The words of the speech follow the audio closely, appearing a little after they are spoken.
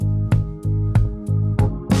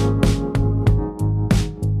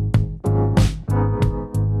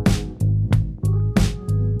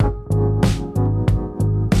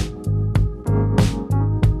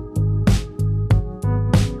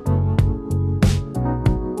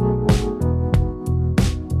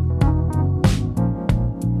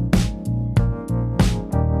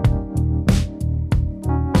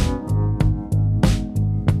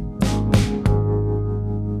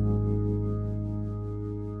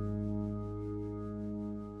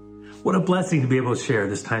What a blessing to be able to share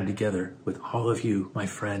this time together with all of you, my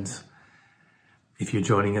friends. If you're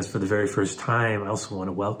joining us for the very first time, I also want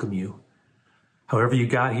to welcome you. However you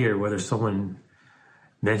got here, whether someone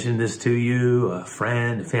mentioned this to you, a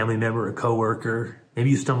friend, a family member, a coworker, maybe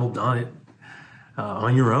you stumbled on it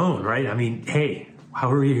on your own, right? I mean, hey,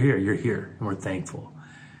 however you're here, and we're thankful.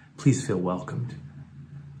 Please feel welcomed.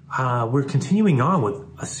 We're continuing on with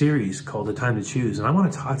a series called The Time to Choose, and I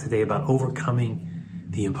want to talk today about overcoming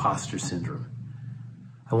the imposter syndrome.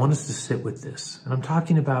 I want us to sit with this, and I'm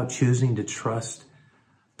talking about choosing to trust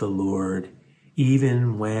the Lord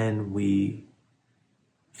even when we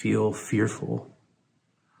feel fearful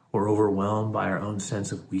or overwhelmed by our own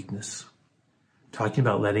sense of weakness. Talking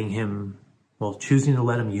about choosing to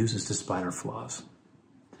let Him use us despite our flaws.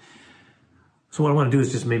 So what I want to do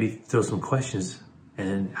is just maybe throw some questions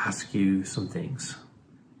and ask you some things.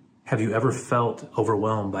 Have you ever felt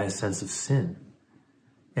overwhelmed by a sense of sin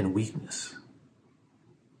and weakness?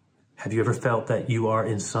 Have you ever felt that you are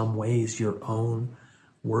in some ways your own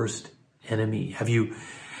worst enemy? Have you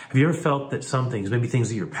ever felt that some things, maybe things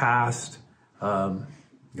of your past,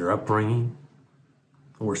 your upbringing,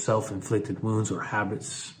 or self-inflicted wounds or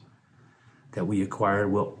habits that we acquired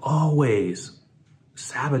will always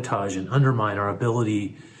sabotage and undermine our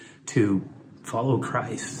ability to follow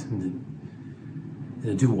Christ and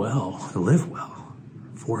to do well, to live well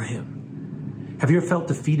for Him? Have you ever felt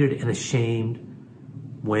defeated and ashamed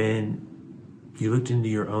when you looked into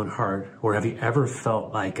your own heart? Or have you ever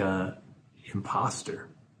felt like an imposter?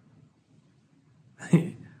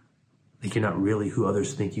 Like you're not really who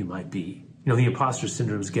others think you might be. You know, the imposter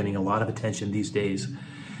syndrome is getting a lot of attention these days.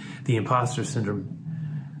 The imposter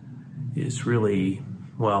syndrome is really,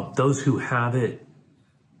 those who have it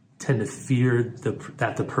tend to fear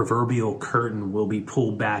that the proverbial curtain will be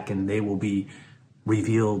pulled back and they will be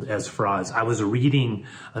revealed as frauds. I was reading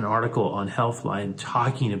an article on Healthline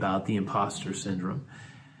talking about the imposter syndrome.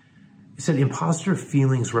 It said imposter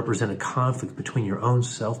feelings represent a conflict between your own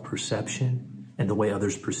self-perception and the way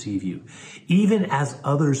others perceive you. Even as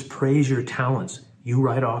others praise your talents, you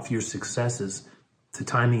write off your successes to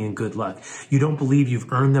timing and good luck. You don't believe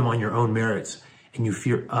you've earned them on your own merits, and you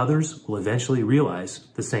fear others will eventually realize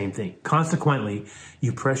the same thing. Consequently,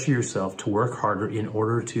 you pressure yourself to work harder in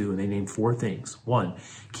order to, and they name 4 things. 1,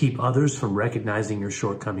 keep others from recognizing your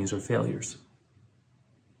shortcomings or failures.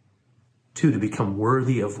 2, to become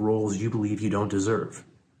worthy of roles you believe you don't deserve.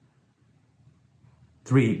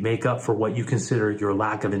 3, make up for what you consider your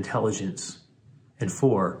lack of intelligence. And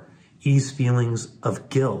 4, ease feelings of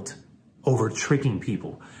guilt over tricking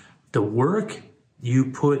people. The work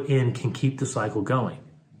you put in can keep the cycle going.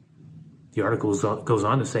 The article goes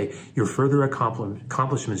on to say, your further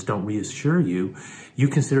accomplishments don't reassure you. You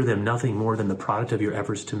consider them nothing more than the product of your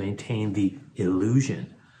efforts to maintain the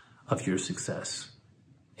illusion of your success.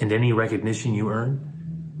 And any recognition you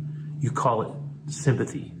earn, you call it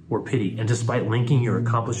sympathy or pity. And despite linking your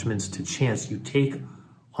accomplishments to chance, you take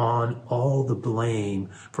on all the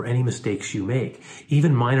blame for any mistakes you make.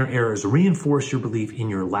 Even minor errors reinforce your belief in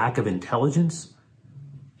your lack of intelligence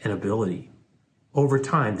and ability. Over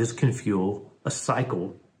time, this can fuel a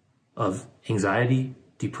cycle of anxiety,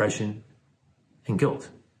 depression, and guilt.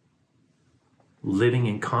 Living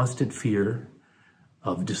in constant fear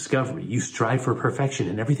of discovery. You strive for perfection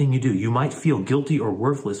in everything you do. You might feel guilty or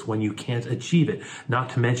worthless when you can't achieve it, not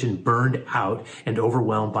to mention burned out and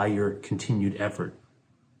overwhelmed by your continued effort.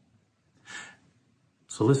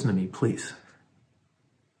 So listen to me, please.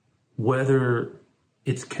 Whether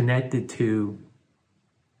it's connected to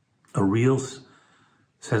a real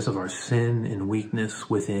sense of our sin and weakness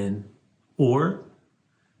within, or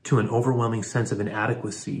to an overwhelming sense of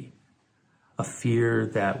inadequacy, a fear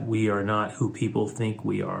that we are not who people think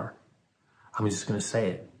we are, I'm just going to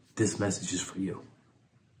say it. This message is for you.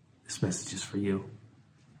 This message is for you.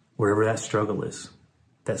 Wherever that struggle is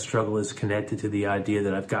connected to the idea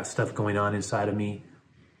that I've got stuff going on inside of me,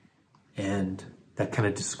 and that kind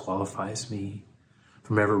of disqualifies me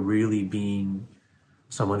from ever really being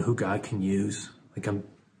someone who God can use. Like I'm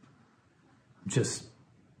just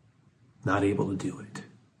not able to do it.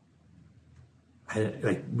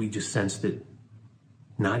 We just sensed it,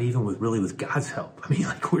 not even with God's help. We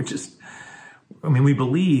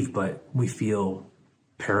believe, but we feel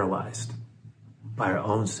paralyzed by our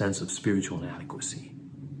own sense of spiritual inadequacy.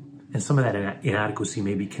 And some of that inadequacy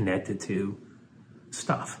may be connected to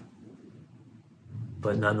stuff.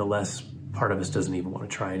 But nonetheless, part of us doesn't even want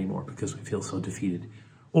to try anymore because we feel so defeated.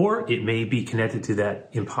 Or it may be connected to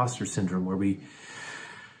that imposter syndrome where we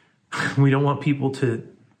don't want people to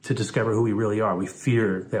to discover who we really are. We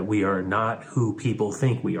fear that we are not who people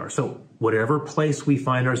think we are. So whatever place we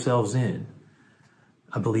find ourselves in,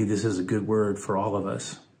 I believe this is a good word for all of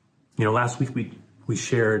us. Last week we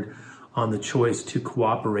shared on the choice to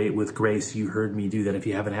cooperate with grace. You heard me do that. If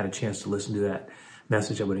you haven't had a chance to listen to that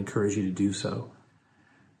message, I would encourage you to do so.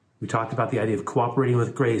 We talked about the idea of cooperating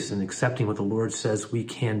with grace and accepting what the Lord says we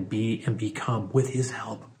can be and become with his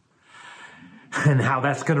help. And how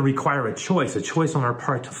that's going to require a choice on our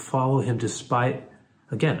part to follow him despite,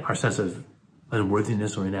 again, our sense of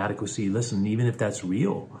unworthiness or inadequacy. Listen, even if that's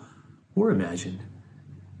real or imagined,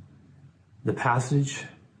 the passage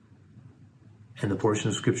and the portion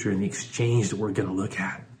of scripture and the exchange that we're going to look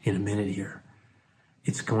at in a minute here,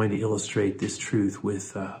 it's going to illustrate this truth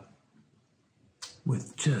with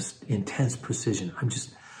just intense precision. I'm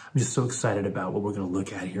just so excited about what we're going to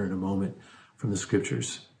look at here in a moment from the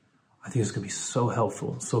scriptures. I think it's going to be so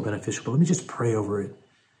helpful, so beneficial. But let me just pray over it.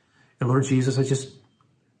 And Lord Jesus, I just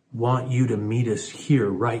want you to meet us here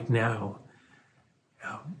right now.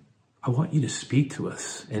 I want you to speak to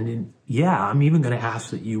us. And I'm even going to ask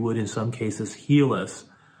that you would, in some cases, heal us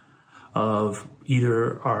of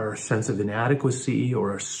either our sense of inadequacy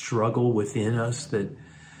or a struggle within us that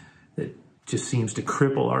just seems to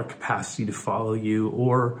cripple our capacity to follow you,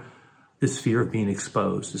 or this fear of being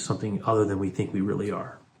exposed to something other than we think we really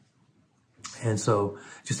are. And so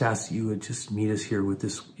just ask you would just meet us here with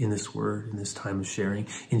this, in this word, in this time of sharing,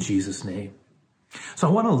 in Jesus' name. So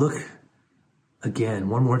I want to look again,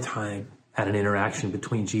 one more time, at an interaction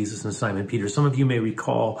between Jesus and Simon Peter. Some of you may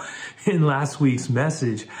recall in last week's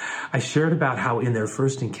message, I shared about how in their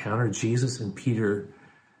first encounter, Jesus and Peter,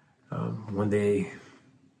 when they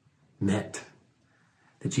met,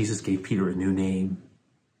 that Jesus gave Peter a new name.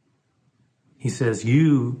 He says,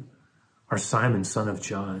 "You are Simon, son of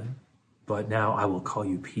John, but now I will call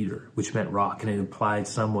you Peter," which meant rock, and it implied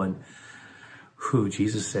someone who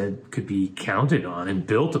Jesus said could be counted on and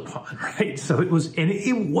built upon, right? So it was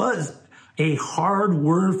a hard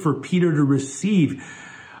word for Peter to receive.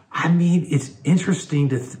 I mean, it's interesting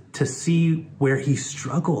to see where he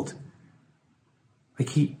struggled. Like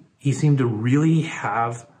he seemed to really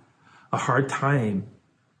have a hard time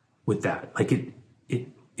with that. Like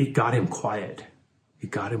it got him quiet. It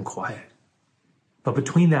got him quiet. But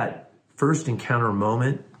between that first encounter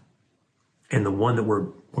moment and the one that we're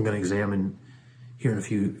going to examine here in a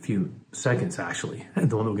few seconds, actually,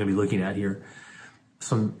 the one that we're going to be looking at here,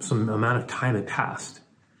 some amount of time had passed.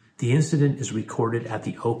 The incident is recorded at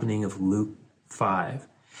the opening of Luke 5,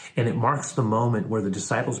 and it marks the moment where the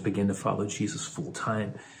disciples begin to follow Jesus full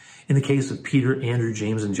time. In the case of Peter, Andrew,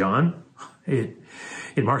 James, and John, it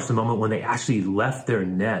marks the moment when they actually left their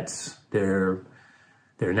nets, their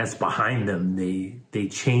nets behind them. They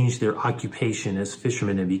changed their occupation as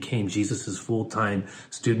fishermen and became Jesus's full-time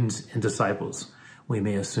students and disciples, we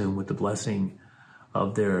may assume, with the blessing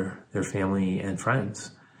of their family and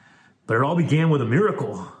friends. But it all began with a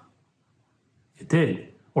miracle. It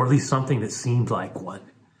did, or at least something that seemed like one.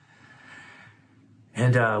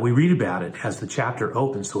 And we read about it as the chapter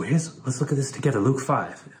opens. So let's look at this together. Luke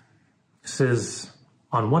 5 says,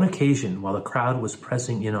 "On one occasion, while the crowd was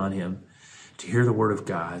pressing in on him to hear the word of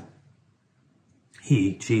God,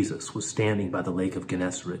 he, Jesus, was standing by the lake of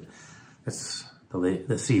Gennesaret." That's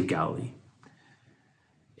the Sea of Galilee.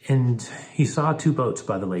 "And he saw two boats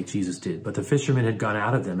by the lake," Jesus did, "but the fishermen had gone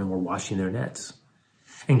out of them and were washing their nets.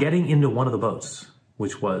 And getting into one of the boats,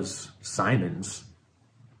 which was Simon's,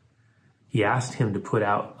 he asked him to put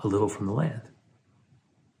out a little from the land.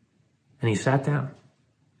 And he sat down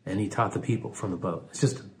and he taught the people from the boat." It's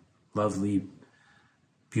just a lovely,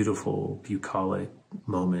 beautiful, bucolic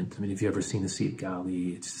moment. I mean, if you've ever seen the Sea of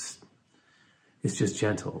Galilee, it's just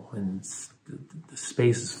gentle, and the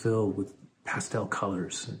space is filled with pastel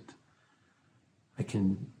colors, and I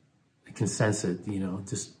can sense it,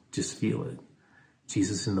 just feel it.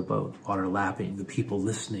 Jesus in the boat, water lapping, the people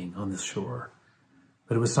listening on the shore.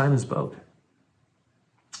 But it was Simon's boat,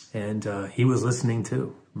 and he was listening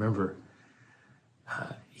too. Remember,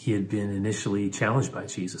 he had been initially challenged by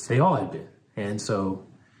Jesus. They all had been, and so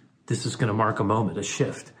this is going to mark a moment, a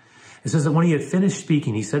shift. It says that when he had finished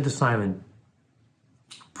speaking, he said to Simon,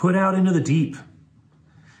 "Put out into the deep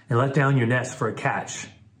and let down your nets for a catch."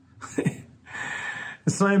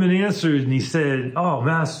 Simon answered and he said, "Oh,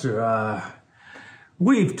 Master,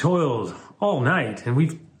 we've toiled all night and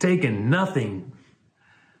we've taken nothing."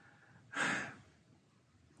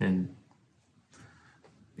 And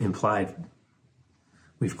implied,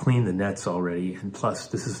 we've cleaned the nets already, and plus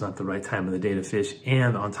this is not the right time of the day to fish,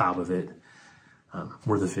 and on top of it,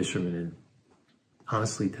 we're the fishermen, and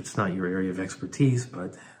honestly, that's not your area of expertise,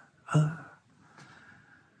 but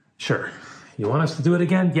Sure. You want us to do it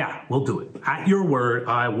again? Yeah, we'll do it. At your word,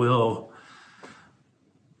 I will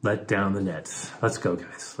let down the nets. Let's go,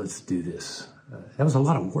 guys. Let's do this. That was a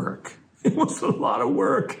lot of work. It was a lot of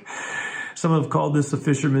work. Some have called this a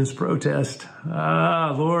fisherman's protest.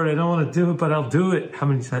 Lord, I don't want to do it, but I'll do it. How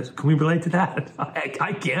many times? Can we relate to that?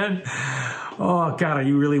 I can. Oh, God, are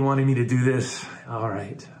you really wanting me to do this? All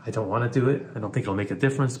right. I don't want to do it. I don't think it'll make a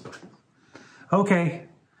difference, but okay.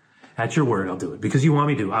 At your word, I'll do it. Because you want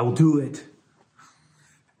me to. I will do it.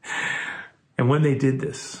 And when they did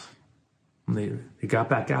this, when they got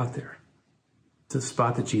back out there to the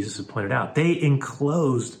spot that Jesus had pointed out, they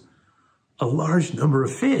enclosed a large number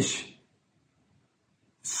of fish.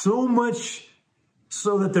 So much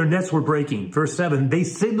so that their nets were breaking. Verse 7, they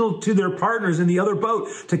signaled to their partners in the other boat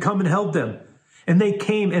to come and help them. And they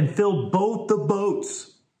came and filled both the boats.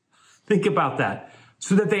 Think about that.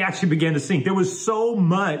 So that they actually began to sink. There was so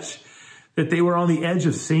much that they were on the edge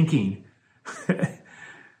of sinking.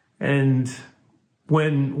 And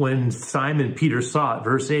when Simon Peter saw it,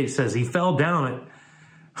 verse 8 says he fell down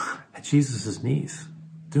at Jesus' knees,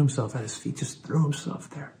 threw himself at his feet, just threw himself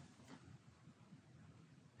there.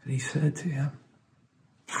 And he said to him,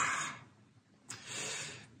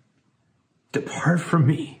 depart from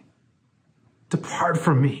me,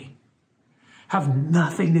 have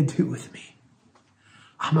nothing to do with me.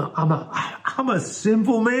 I'm a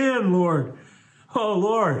sinful man, Lord. Oh,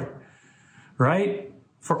 Lord. Right?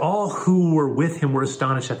 For all who were with him were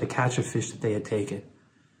astonished at the catch of fish that they had taken.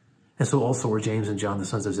 And so also were James and John, the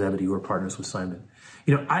sons of Zebedee, who were partners with Simon.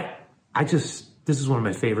 You know, this is one of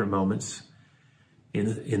my favorite moments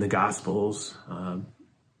in the Gospels. One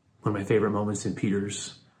of my favorite moments in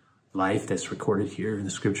Peter's life that's recorded here in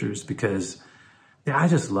the scriptures, because I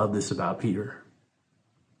just love this about Peter.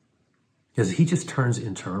 Because he just turns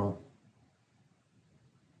internal.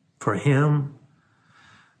 For him,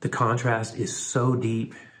 the contrast is so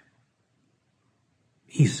deep.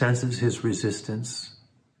 He senses his resistance,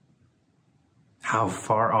 how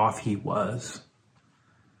far off he was.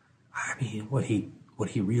 I mean, what he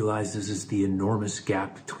realizes is the enormous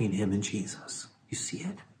gap between him and Jesus. You see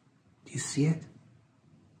it? Do you see it?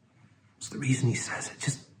 It's the reason he says it.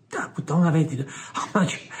 Just don't have anything to,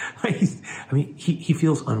 I mean, he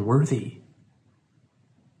feels unworthy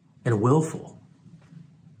and willful.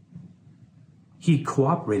 He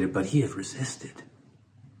cooperated, but he had resisted.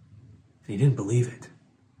 And he didn't believe it.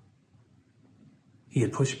 He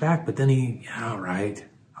had pushed back, but then all right,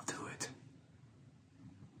 I'll do it.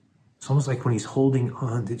 It's almost like when he's holding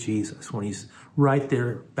on to Jesus, when he's right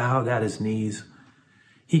there, bowed at his knees,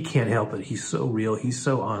 he can't help it. He's so real. He's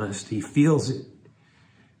so honest. He feels it.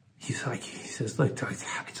 He says, look,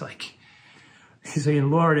 it's like, he's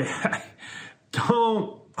saying, Lord,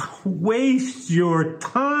 don't waste your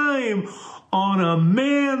time on a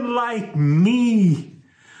man like me.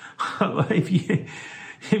 if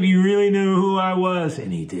you really knew who I was,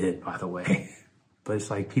 and he did, by the way. But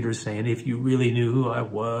it's like Peter's saying, if you really knew who I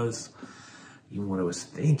was, even what I was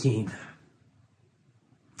thinking,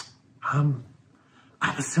 I'm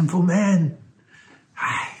a sinful man.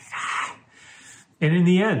 And in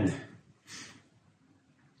the end,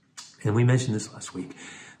 and we mentioned this last week,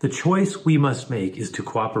 the choice we must make is to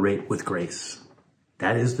cooperate with grace.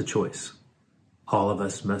 That is the choice all of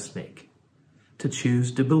us must make. To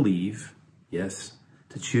choose to believe, yes,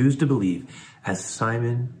 to choose to believe, as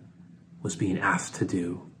Simon was being asked to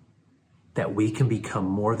do, that we can become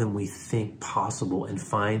more than we think possible and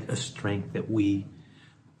find a strength that we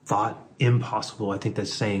thought impossible. I think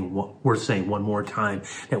that's we're saying one more time,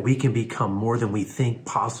 that we can become more than we think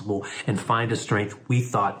possible and find a strength we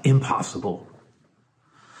thought impossible.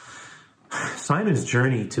 Simon's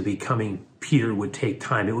journey to becoming Peter would take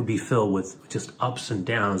time. It would be filled with just ups and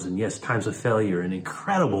downs, and yes, times of failure and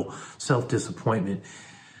incredible self-disappointment.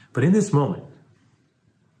 But in this moment,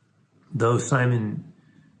 though Simon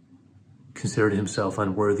considered himself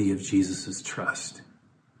unworthy of Jesus' trust,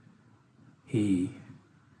 he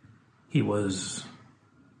was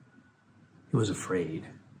afraid.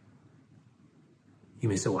 You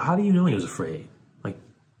may say, well, how do you know he was afraid?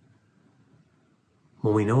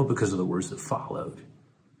 Well, we know it because of the words that followed.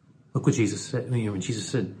 Look what Jesus said. When Jesus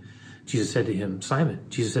said to him, Simon,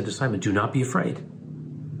 Jesus said to Simon, do not be afraid.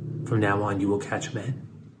 From now on, you will catch men.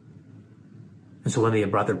 And so when they had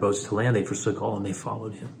brought their boats to land, they forsook all and they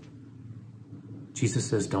followed him. Jesus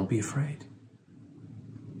says, don't be afraid.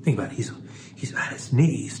 Think about it. He's at his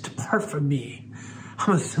knees. Depart from me.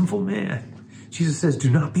 I'm a sinful man. Jesus says, do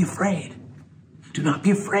not be afraid. Do not be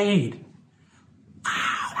afraid.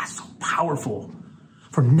 Wow, that's so powerful.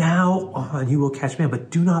 From now on, you will catch men,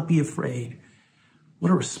 but do not be afraid.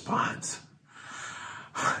 What a response.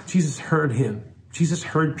 Jesus heard him. Jesus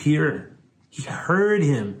heard Peter. He heard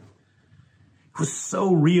him. It was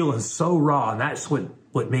so real and so raw. And that's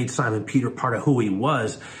what made Simon Peter part of who he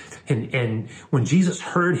was. And when Jesus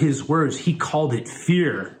heard his words, he called it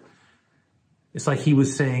fear. It's like he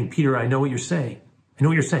was saying, Peter, I know what you're saying. I know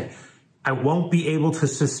what you're saying. I won't be able to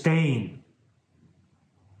sustain.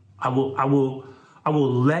 I will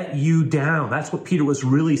let you down. That's what Peter was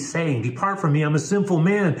really saying. Depart from me. I'm a sinful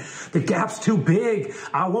man. The gap's too big.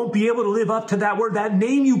 I won't be able to live up to that word, that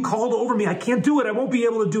name you called over me. I can't do it. I won't be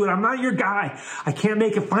able to do it. I'm not your guy. I can't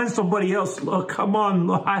make it. Find somebody else. Look, come on.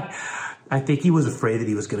 Look, I think he was afraid that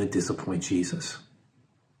he was going to disappoint Jesus,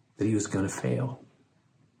 that he was going to fail.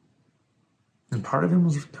 And part of him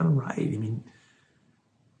was kind of right. I mean,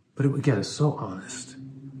 but again, it's so honest,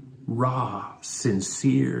 raw,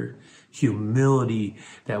 sincere humility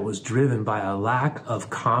that was driven by a lack of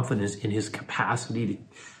confidence in his capacity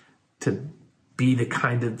to be the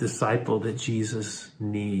kind of disciple that Jesus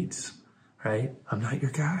needs, right? I'm not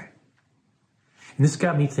your guy. And this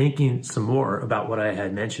got me thinking some more about what I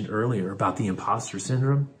had mentioned earlier about the imposter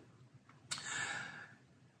syndrome.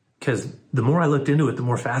 Because the more I looked into it, the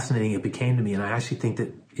more fascinating it became to me. And I actually think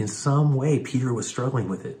that in some way, Peter was struggling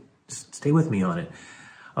with it. Just stay with me on it.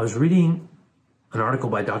 I was reading an article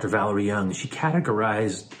by Dr. Valerie Young. She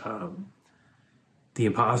categorized the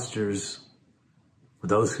imposters, or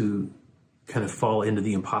those who kind of fall into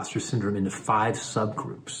the imposter syndrome, into 5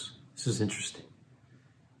 subgroups. This is interesting.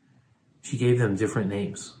 She gave them different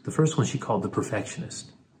names. The first one she called the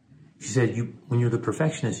perfectionist. She said, when you're the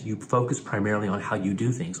perfectionist, you focus primarily on how you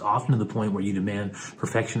do things, often to the point where you demand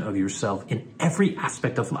perfection of yourself in every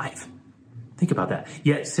aspect of life. Think about that.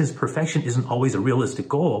 Yet, since perfection isn't always a realistic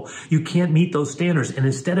goal, you can't meet those standards. And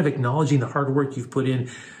instead of acknowledging the hard work you've put in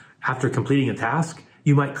after completing a task,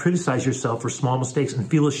 you might criticize yourself for small mistakes and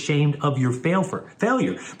feel ashamed of your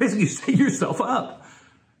failure. Basically, you set yourself up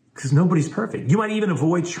because nobody's perfect. You might even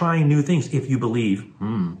avoid trying new things if you believe,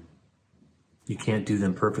 you can't do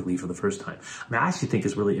them perfectly for the first time. I actually think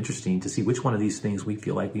it's really interesting to see which one of these things we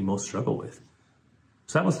feel like we most struggle with.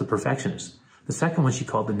 So that was the perfectionist. The second one she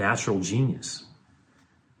called the natural genius.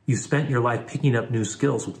 You spent your life picking up new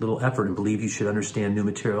skills with little effort and believe you should understand new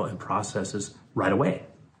material and processes right away.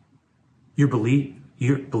 Your belief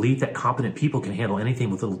that competent people can handle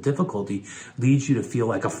anything with little difficulty leads you to feel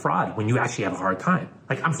like a fraud when you actually have a hard time.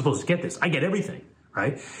 Like, I'm supposed to get this. I get everything,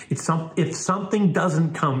 right? If something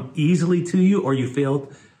doesn't come easily to you or you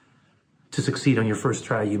fail to succeed on your first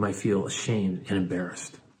try, you might feel ashamed and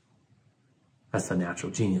embarrassed. That's the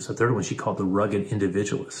natural genius. The third one she called the rugged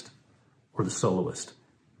individualist or the soloist.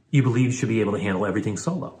 You believe you should be able to handle everything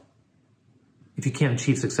solo. If you can't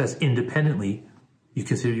achieve success independently, you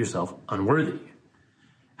consider yourself unworthy.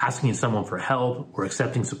 Asking someone for help or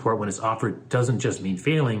accepting support when it's offered doesn't just mean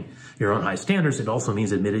failing your own high standards. It also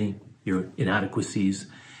means admitting your inadequacies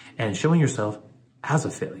and showing yourself as a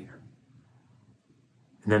failure.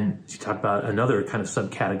 And then she talked about another kind of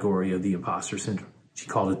subcategory of the imposter syndrome. She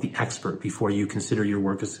called it the expert. Before you consider your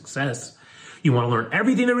work a success, you want to learn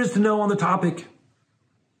everything there is to know on the topic.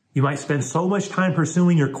 You might spend so much time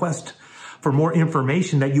pursuing your quest for more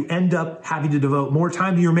information that you end up having to devote more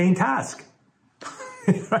time to your main task.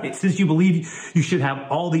 Right? Since you believe you should have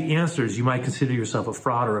all the answers, you might consider yourself a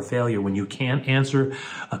fraud or a failure when you can't answer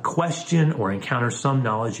a question or encounter some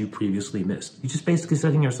knowledge you previously missed. You're just basically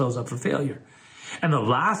setting yourselves up for failure. And the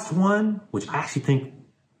last one, which I actually think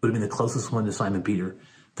would have been the closest one to Simon Peter,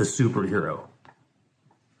 the superhero.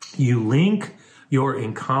 You link your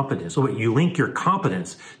incompetence, or you link your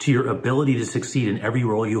competence to your ability to succeed in every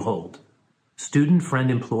role you hold. Student, friend,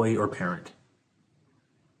 employee, or parent.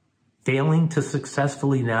 Failing to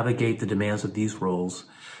successfully navigate the demands of these roles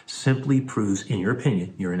simply proves, in your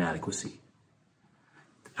opinion, your inadequacy.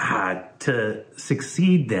 To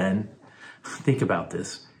succeed then, think about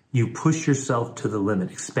this. You push yourself to the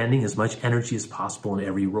limit, expending as much energy as possible in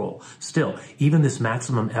every role. Still, even this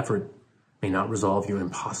maximum effort may not resolve your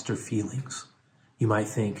imposter feelings. You might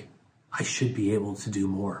think, I should be able to do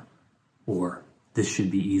more, or this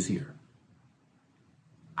should be easier.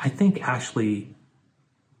 I think actually,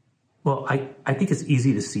 I think it's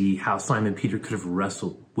easy to see how Simon Peter could have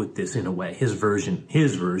wrestled with this in a way, his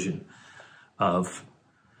version of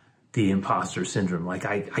the imposter syndrome. Like,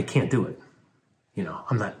 I can't do it. You know,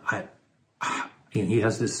 he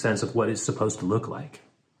has this sense of what it's supposed to look like.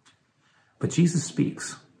 But Jesus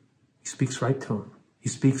speaks. He speaks right to him. He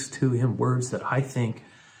speaks to him words that I think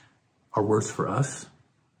are words for us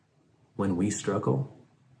when we struggle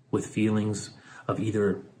with feelings of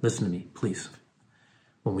either, listen to me, please.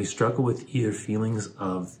 When we struggle with either feelings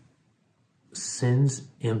of sin's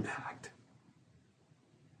impact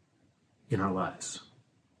in our lives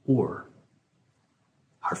or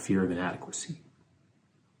our fear of inadequacy.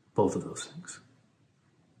 Both of those things.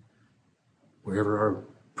 Wherever our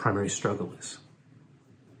primary struggle is.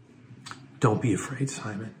 Don't be afraid,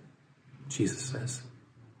 Simon, Jesus says.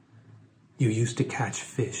 You used to catch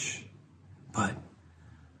fish, but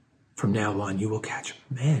from now on you will catch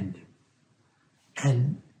men.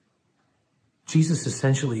 And Jesus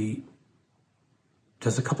essentially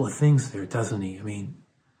does a couple of things there, doesn't he? I mean,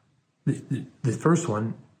 the first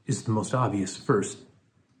one is the most obvious. First,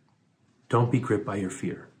 don't be gripped by your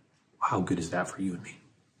fear. How good is that for you and me?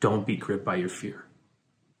 Don't be gripped by your fear.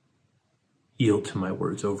 Yield to my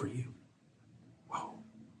words over you. Wow.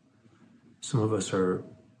 Some of us are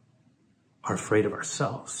afraid of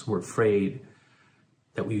ourselves. We're afraid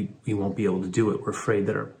that we won't be able to do it. We're afraid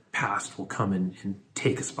that our past will come and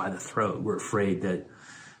take us by the throat. We're afraid that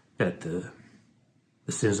the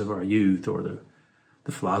sins of our youth or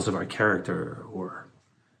the flaws of our character or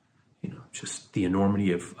just the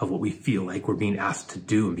enormity of what we feel like we're being asked to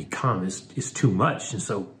do and become is too much. And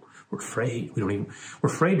so we're afraid. We're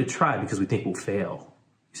afraid to try because we think we'll fail.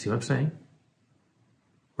 You see what I'm saying?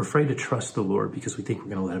 We're afraid to trust the Lord because we think we're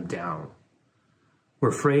going to let him down. We're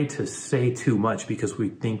afraid to say too much because we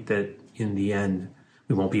think that in the end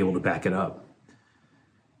we won't be able to back it up.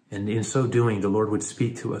 And in so doing, the Lord would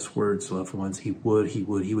speak to us words, loved ones. He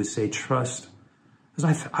would say, trust.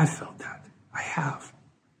 Because I felt that. I have.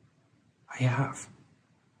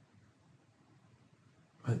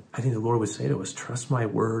 But I think the Lord would say to us, trust my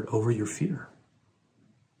word over your fear.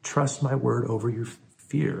 Trust my word over your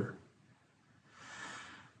fear.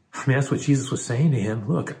 I mean, that's what Jesus was saying to him.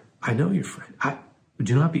 Look, I know you're afraid.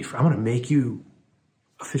 Do not be afraid. I'm going to make you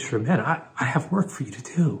a fisher of men. I have work for you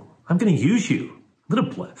to do. I'm going to use you.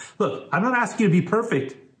 Look, I'm not asking you to be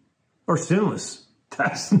perfect or sinless.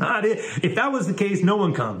 That's not it. If that was the case, no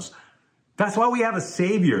one comes. That's why we have a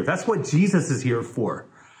Savior. That's what Jesus is here for.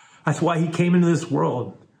 That's why he came into this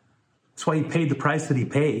world. That's why he paid the price that he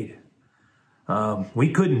paid.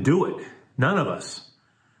 We couldn't do it. None of us.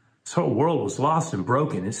 This whole world was lost and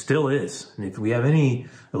broken. It still is. And if we have any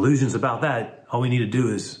illusions about that, all we need to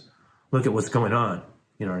do is look at what's going on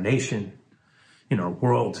in our nation, in our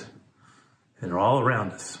world, and all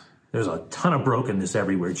around us. There's a ton of brokenness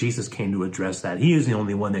everywhere. Jesus came to address that. He is the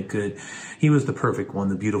only one that could. He was the perfect one,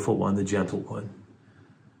 the beautiful one, the gentle one,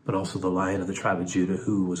 but also the Lion of the tribe of Judah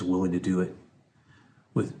who was willing to do it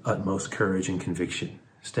with utmost courage and conviction,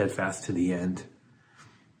 steadfast to the end,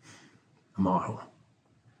 a model.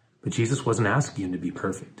 But Jesus wasn't asking him to be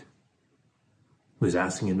perfect. He was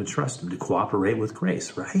asking him to trust him, to cooperate with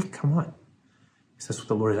grace, right? Come on. That's what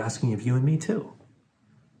the Lord is asking of you and me too.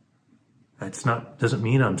 Doesn't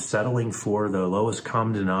mean I'm settling for the lowest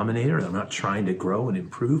common denominator. I'm not trying to grow and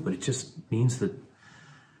improve, but it just means that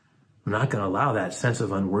I'm not going to allow that sense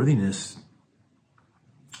of unworthiness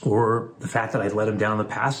or the fact that I let him down in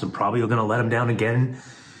the past and probably going to let him down again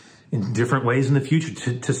in different ways in the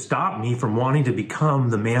future to stop me from wanting to become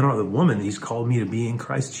the man or the woman that he's called me to be in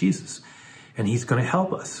Christ Jesus. And he's going to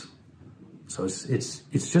help us. So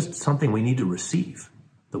it's just something we need to receive.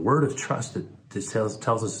 The word of trust that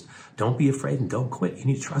tells us, don't be afraid and don't quit. You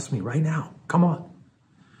need to trust me right now. Come on.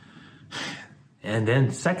 And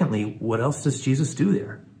then secondly, what else does Jesus do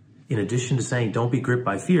there? In addition to saying, don't be gripped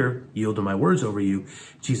by fear, yield to my words over you,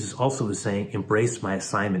 Jesus also is saying, embrace my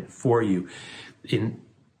assignment for you.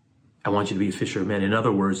 I want you to be a fisher of men. In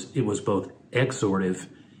other words, it was both exhortive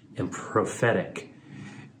and prophetic.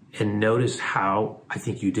 And notice how, I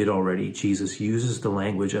think you did already, Jesus uses the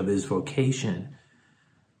language of his vocation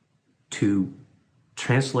to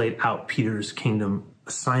translate out Peter's kingdom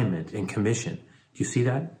assignment and commission. Do you see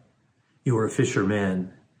that? You were a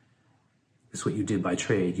fisherman. That's what you did by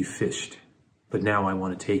trade. You fished. But now I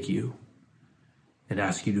want to take you and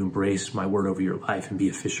ask you to embrace my word over your life and be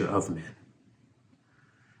a fisher of men.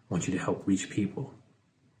 I want you to help reach people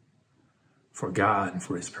for God and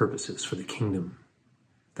for his purposes, for the kingdom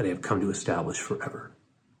that I have come to establish forever.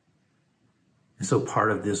 And so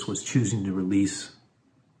part of this was choosing to release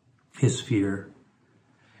his fear.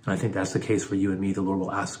 And I think that's the case for you and me. The Lord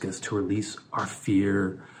will ask us to release our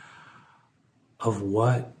fear of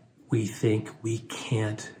what we think we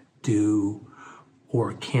can't do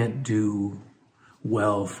or can't do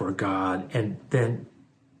well for God, and then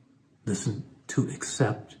listen to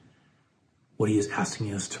accept what he is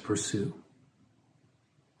asking us to pursue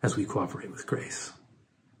as we cooperate with grace.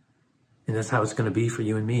 And that's how it's going to be for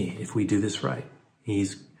you and me if we do this right. You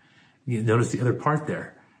notice the other part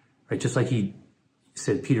there, right? Just like he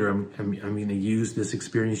said, Peter, I'm going to use this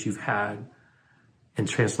experience you've had and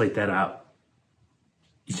translate that out.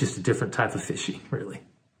 It's just a different type of fishing, really,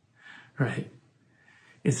 right?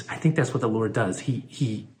 I think that's what the Lord does.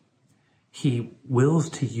 He wills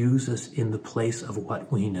to use us in the place of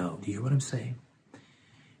what we know. Do you hear what I'm saying?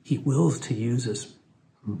 He wills to use us.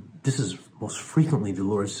 This is most frequently the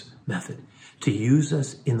Lord's method, to use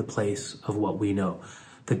us in the place of what we know.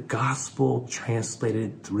 The gospel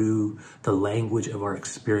translated through the language of our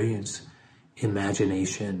experience,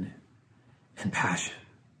 imagination, and passion.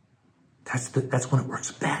 That's when it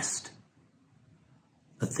works best.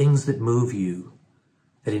 The things that move you,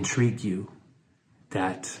 that intrigue you,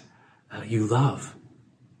 that you love,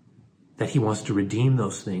 that he wants to redeem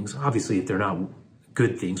those things. Obviously, if they're not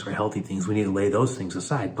good things or healthy things, we need to lay those things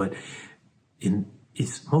aside. But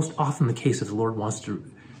it's most often the case that the Lord wants to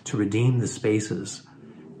redeem the spaces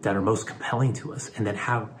that are most compelling to us, and then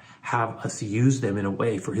have us use them in a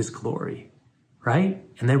way for his glory, right?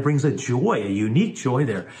 And that brings a joy, a unique joy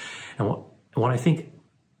there. And what I think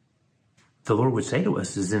the Lord would say to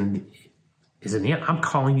us is in the end, I'm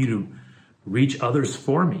calling you to reach others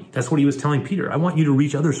for me. That's what he was telling Peter. I want you to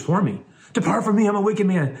reach others for me. Depart from me, I'm a wicked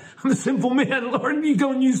man. I'm a sinful man. Lord, you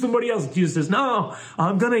go and use somebody else. Jesus says, no,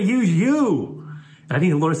 I'm going to use you. And I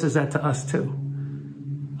think the Lord says that to us too.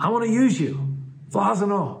 I want to use you, flaws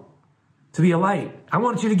and all, to be a light. I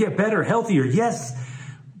want you to get better, healthier, yes,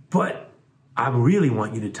 but I really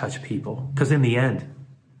want you to touch people, because in the end,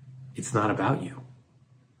 it's not about you.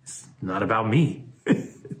 It's not about me.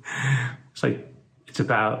 It's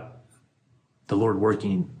about the Lord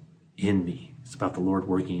working in me. It's about the Lord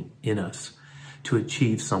working in us to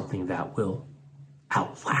achieve something that will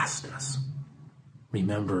outlast us.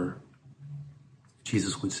 Remember,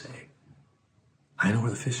 Jesus would say, I know where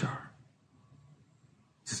the fish are.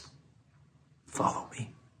 Just follow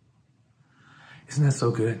me. Isn't that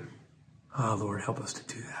so good? Oh, Lord, help us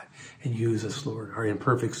to do that. And use us, Lord, our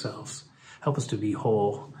imperfect selves. Help us to be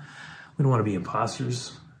whole. We don't want to be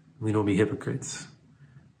imposters. We don't want to be hypocrites.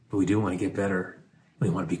 But we do want to get better. We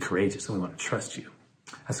want to be courageous, and we want to trust you.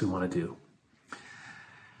 That's what we want to do.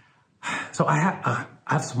 So I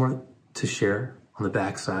have some more to share on the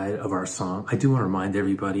backside of our song. I do want to remind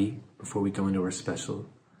everybody before we go into our special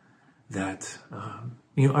that,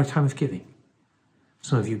 our time of giving.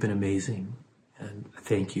 Some of you have been amazing, and I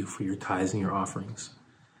thank you for your tithes and your offerings.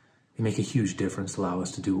 They make a huge difference, allow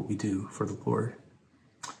us to do what we do for the Lord.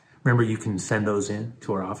 Remember, you can send those in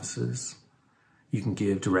to our offices. You can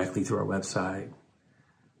give directly through our website,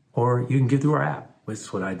 or you can give through our app, which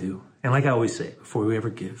is what I do. And like I always say, before we ever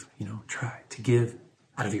give, try to give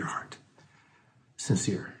out of your heart.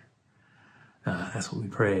 Sincere. That's what we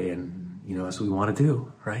pray, and, that's what we want to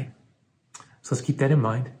do, right? So let's keep that in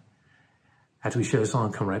mind. After we share the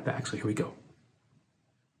song, come right back. So here we go.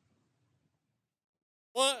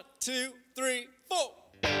 1, 2, 3, 4.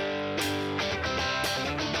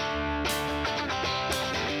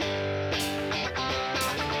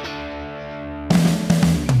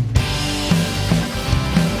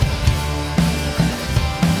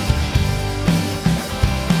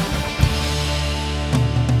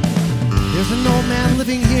 There's an old man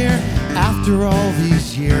living here after all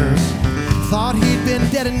these years. Thought he'd been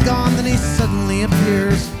dead and gone, then he suddenly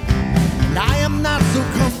appears. And I am not so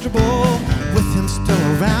comfortable with him still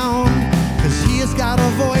around, 'cause he has got a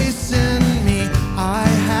voice in me I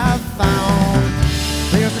have found.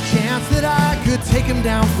 There's a chance that I could take him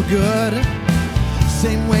down for good,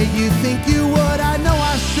 same way you think you would. I know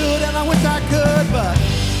I should, and I wish I could, but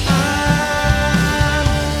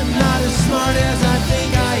I'm not as smart as I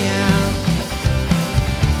think I am.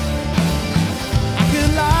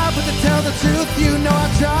 But to tell the truth, I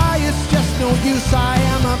try, it's just no use. I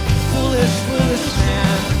am a foolish, foolish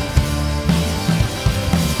man.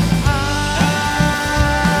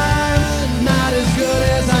 I'm not as good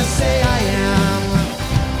as I say I am.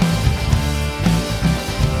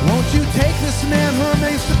 Won't you take this man who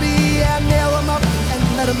remains to be and nail him up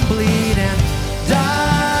and let him bleed and die?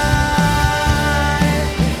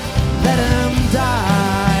 Let him die.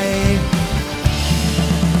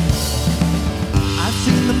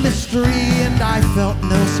 Mystery, and I felt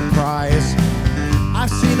no surprise. I've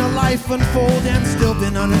seen a life unfold and still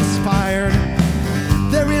been uninspired.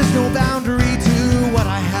 There is no boundary to what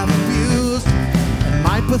I have abused, and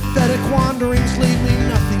my pathetic wanderings leave me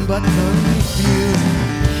nothing but confused.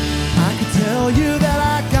 I could tell you that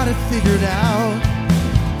I got it figured out.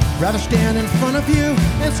 Rather stand in front of you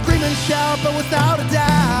and scream and shout, but without a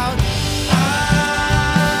doubt,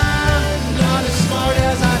 I'm not as smart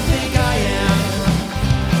as I think I am.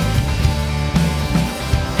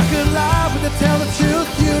 Lie, but to tell the truth,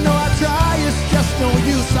 I try, it's just no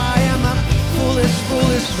use. I am a foolish,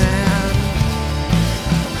 foolish man.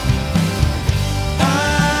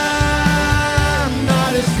 I'm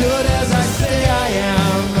not as good as I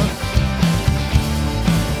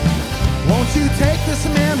Won't you take this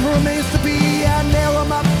man who remains to be and nail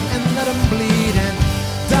him up and let him bleed and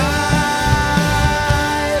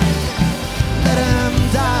die? Let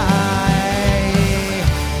him die.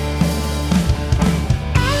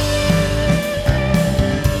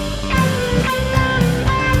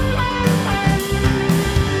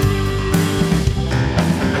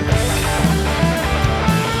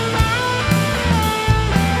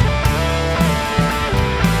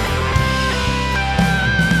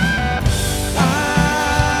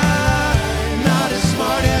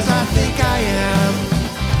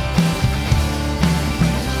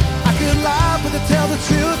 Tell the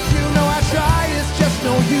truth, you know I try, it's just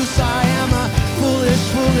no use. I am a foolish,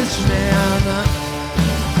 foolish man.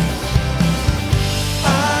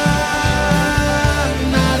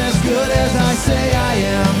 I'm not as good as I say I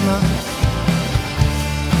am.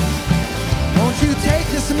 Won't you take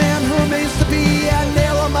this man who remains to be and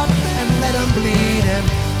nail him up and let him bleed and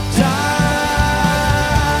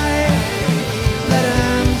die? Let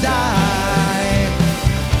him die.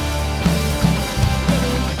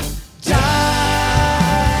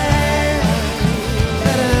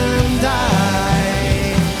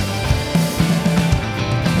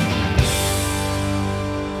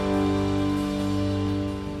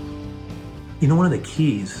 You know, one of the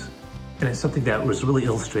keys, and it's something that was really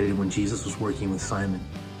illustrated when Jesus was working with Simon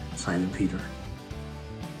Peter,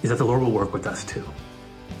 is that the Lord will work with us too.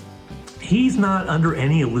 He's not under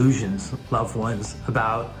any illusions, loved ones,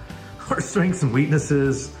 about our strengths and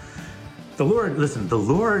weaknesses. The Lord, listen, the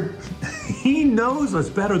Lord, He knows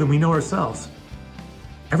us better than we know ourselves.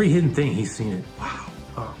 Every hidden thing, He's seen it. Wow.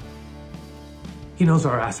 Oh. He knows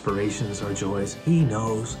our aspirations, our joys. He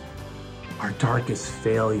knows our darkest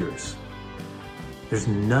failures. There's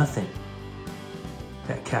nothing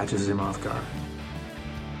that catches Him off guard.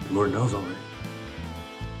 The Lord knows already.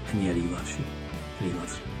 And yet He loves you. And He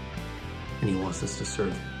loves you. And He wants us to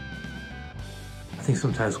serve Him. I think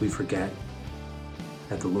sometimes we forget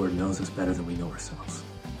that the Lord knows us better than we know ourselves.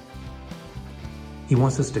 He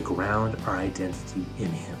wants us to ground our identity in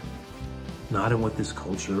Him. Not in what this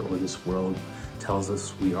culture or this world tells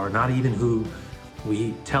us we are. Not even who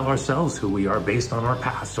we tell ourselves who we are based on our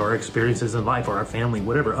past, or our experiences in life, or our family,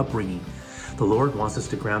 whatever upbringing. The Lord wants us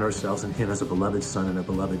to ground ourselves in Him as a beloved son and a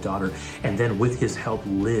beloved daughter, and then with His help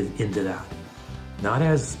live into that. Not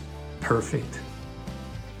as perfect.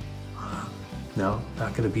 No,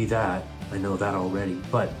 not going to be that. I know that already.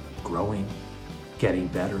 But growing, getting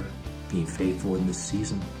better, being faithful in this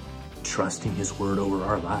season, trusting His word over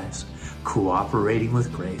our lives, cooperating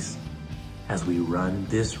with grace as we run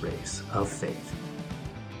this race of faith.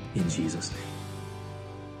 In Jesus' name.